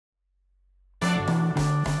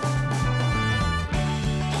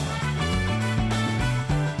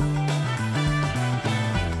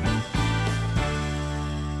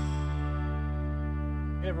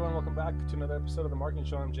back to another episode of the Marketing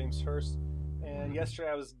Show. I'm James Hurst, and yesterday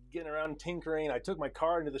I was getting around tinkering. I took my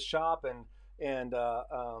car into the shop and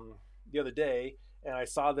the other day, and I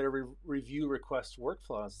saw their review request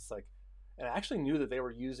workflow. I was just like, and I actually knew that they were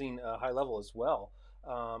using HighLevel as well.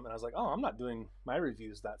 And I was like, oh, I'm not doing my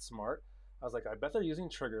reviews that smart. I was like, I bet they're using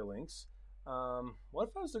trigger links. What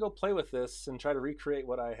if I was to go play with this and try to recreate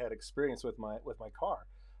what I had experienced with my car?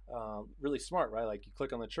 Really smart, right? Like you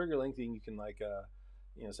click on the trigger link, then you can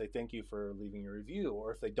say thank you for leaving your review.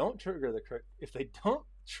 Or if they don't trigger the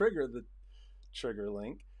trigger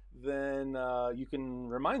link, then you can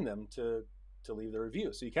remind them to leave the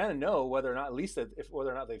review. So you kind of know whether or not, at least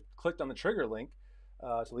whether or not they've clicked on the trigger link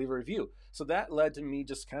to leave a review. So that led to me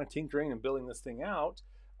just kind of tinkering and building this thing out.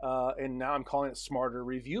 And now I'm calling it smarter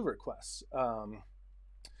review requests.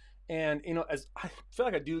 And as I feel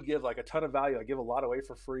like I do give like a ton of value, I give a lot away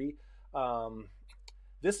for free.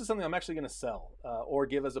 This is something I'm actually going to sell or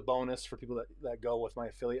give as a bonus for people that go with my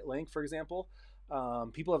affiliate link, for example.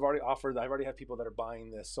 People have already offered, I've already had people that are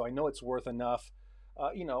buying this, so I know it's worth enough,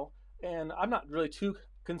 and I'm not really too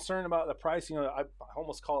concerned about the price. I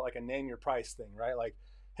almost call it like a name your price thing, right? Like,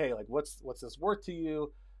 hey, like what's this worth to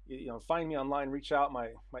you? Find me online, reach out. My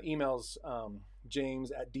email's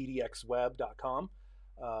james@ddxweb.com.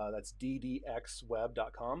 That's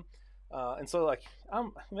ddxweb.com. And so like,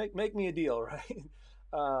 make me a deal, right?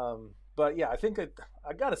 But yeah, I think I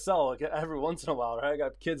got to sell like every once in a while, right? I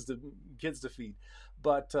got kids to feed.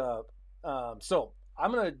 But so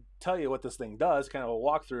I'm going to tell you what this thing does, kind of a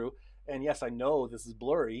walkthrough. And yes, I know this is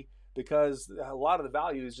blurry because a lot of the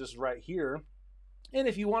value is just right here. And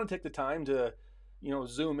if you want to take the time to,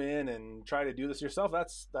 zoom in and try to do this yourself,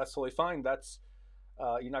 that's totally fine.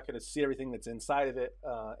 You're not going to see everything that's inside of it.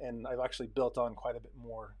 And I've actually built on quite a bit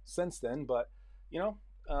more since then. But,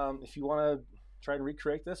 if you want to try to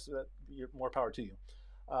recreate this, more power to you.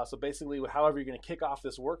 So basically, however you're going to kick off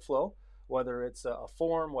this workflow, whether it's a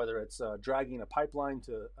form, whether it's dragging a pipeline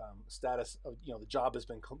to status of, the job has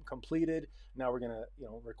been completed. Now we're going to,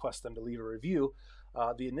 request them to leave a review.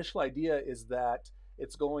 The initial idea is that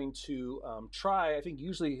it's going to try, I think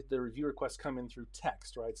usually the review requests come in through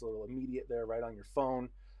text, right? It's a little immediate there, right on your phone.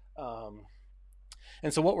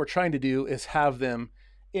 And so what we're trying to do is have them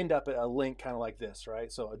end up at a link kind of like this,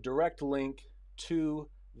 right? So a direct link to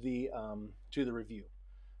the review,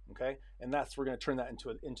 okay? And we're going to turn that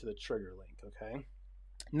into the trigger link, okay?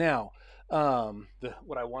 Now,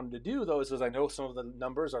 what I wanted to do though is I know some of the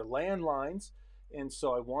numbers are landlines, and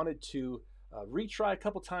so I wanted to retry a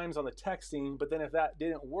couple times on the texting, but then if that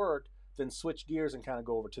didn't work, then switch gears and kind of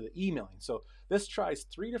go over to the emailing. So this tries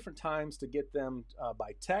 3 different times to get them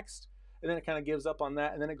by text, and then it kind of gives up on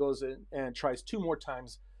that, and then it goes in and tries 2 more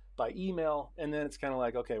times by email, and then it's kind of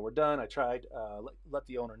like, okay, we're done. I tried, let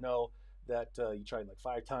the owner know that you tried like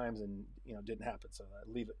 5 times and didn't happen, so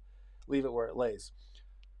leave it where it lays.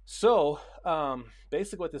 So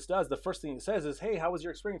basically what this does, the first thing it says is, hey, how was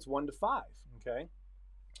your experience 1 to 5, okay?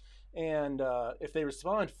 And if they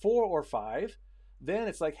respond 4 or 5, then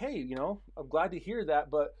it's like, hey, I'm glad to hear that,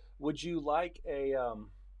 but would you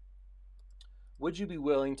be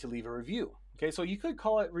willing to leave a review? Okay, so you could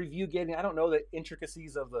call it review gating. I don't know the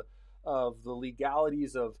intricacies of the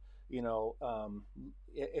legalities of,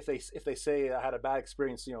 if they say I had a bad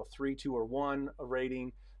experience, 3, 2, or 1 a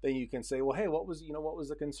rating, then you can say, well, hey, what was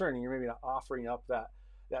the concern? And you're maybe not offering up that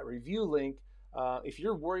review link. If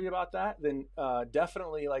you're worried about that, then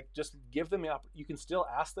definitely just give them you can still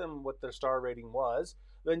ask them what their star rating was,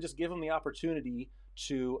 then just give them the opportunity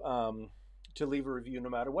to leave a review no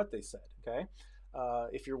matter what they said, okay?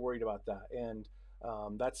 If you're worried about that. And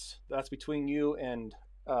that's between you and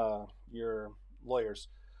your lawyers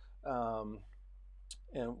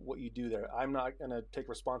and what you do there. I'm not going to take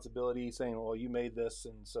responsibility saying, well, you made this,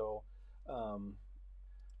 and so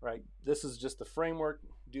right, this is just the framework.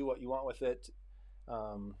 Do what you want with it.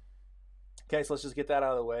 Okay, so let's just get that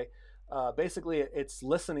out of the way. Basically, it's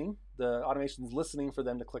listening. The automation is listening for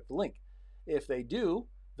them to click the link. If they do,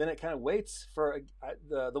 then it kind of waits for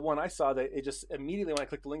the one I saw that it just immediately, when I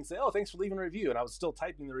click the link, say, oh, thanks for leaving a review. And I was still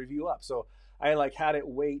typing the review up. So I had it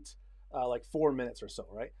wait 4 minutes or so,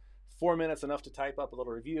 right? 4 minutes enough to type up a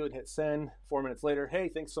little review and hit send. 4 minutes later, hey,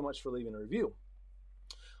 thanks so much for leaving a review.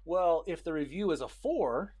 Well, if the review is a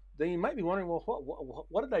 4, then you might be wondering, well,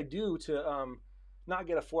 what did I do to not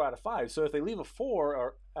get a 4 out of 5? So if they leave a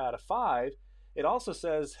 4 out of 5, it also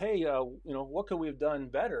says, hey, what could we have done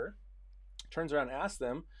better? Turns around and asks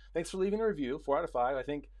them, thanks for leaving a review, 4 out of 5. I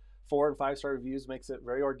think 4 and 5-star reviews makes it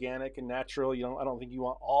very organic and natural. I don't think you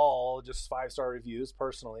want all just 5-star reviews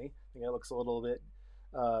personally. I think it looks a little bit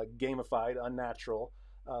gamified, unnatural.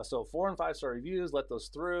 So 4 and 5 star reviews, let those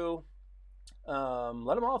through.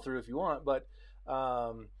 Let them all through if you want, but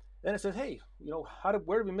then it says, hey,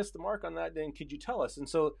 where did we miss the mark on that? Then could you tell us? And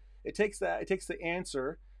so it takes the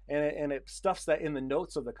answer and it stuffs that in the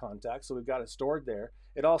notes of the contact. So we've got it stored there.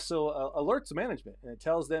 It also alerts management, and it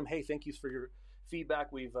tells them, hey, thank you for your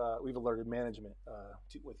feedback. We've alerted management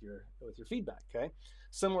with your feedback. Okay.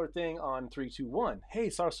 Similar thing on 321. Hey,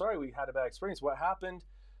 sorry, we had a bad experience. What happened?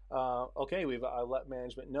 Okay, I let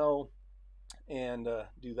management know and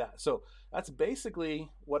do that. So that's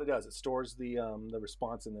basically what it does. It stores the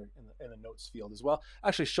response in the notes field as well. I'll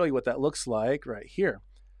actually show you what that looks like right here.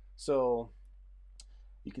 So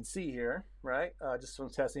you can see here, right? Just from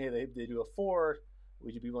testing, hey, they do a 4.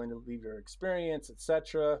 Would you be willing to leave your experience,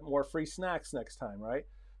 etc.? More free snacks next time, right?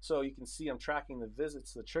 So you can see I'm tracking the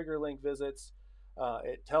visits, the trigger link visits.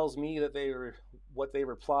 It tells me that what they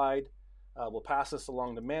replied. We'll pass this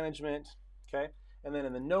along to management, okay? And then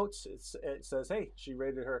in the notes, it says, hey, she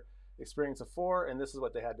rated her experience a 4, and this is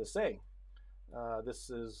what they had to say.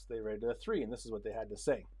 They rated a 3, and this is what they had to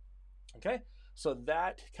say. Okay, so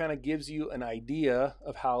that kind of gives you an idea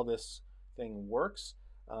of how this thing works.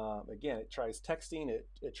 Again, it tries texting,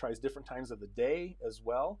 it tries different times of the day as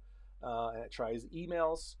well, and it tries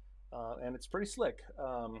emails, and it's pretty slick.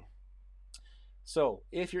 So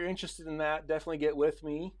if you're interested in that, definitely get with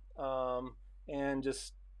me, and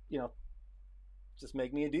just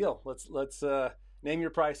make me a deal. Let's name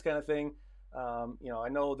your price, kind of thing. I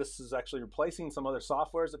know this is actually replacing some other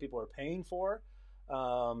softwares that people are paying for,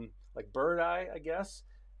 like Bird Eye, I guess.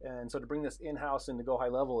 And so to bring this in-house into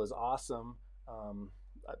GoHighLevel is awesome.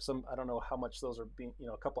 I don't know how much those are being,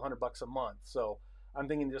 a couple $100 a month. So I'm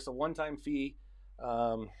thinking just a one-time fee.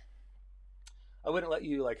 I wouldn't let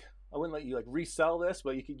you resell this,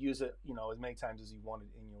 but you could use it, as many times as you wanted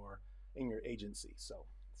in your agency. So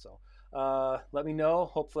let me know.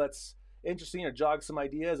 Hopefully that's interesting or jog some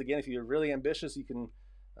ideas. Again, if you're really ambitious, you can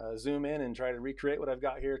zoom in and try to recreate what I've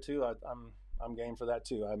got here too. I'm game for that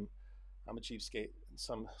too. I'm a cheapskate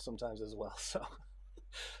sometimes as well. So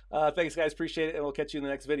thanks guys, appreciate it, and we'll catch you in the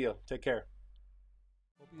next video. Take care.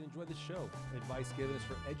 Hope you enjoyed the show. Advice given is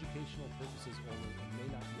for educational purposes only and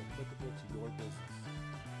may not be applicable to your business.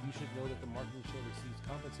 You should know that the Marketing Show receives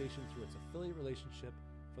compensation through its affiliate relationship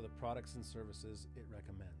for the products and services it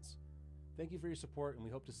recommends. Thank you for your support, and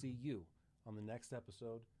we hope to see you on the next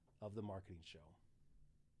episode of The Marketing Show.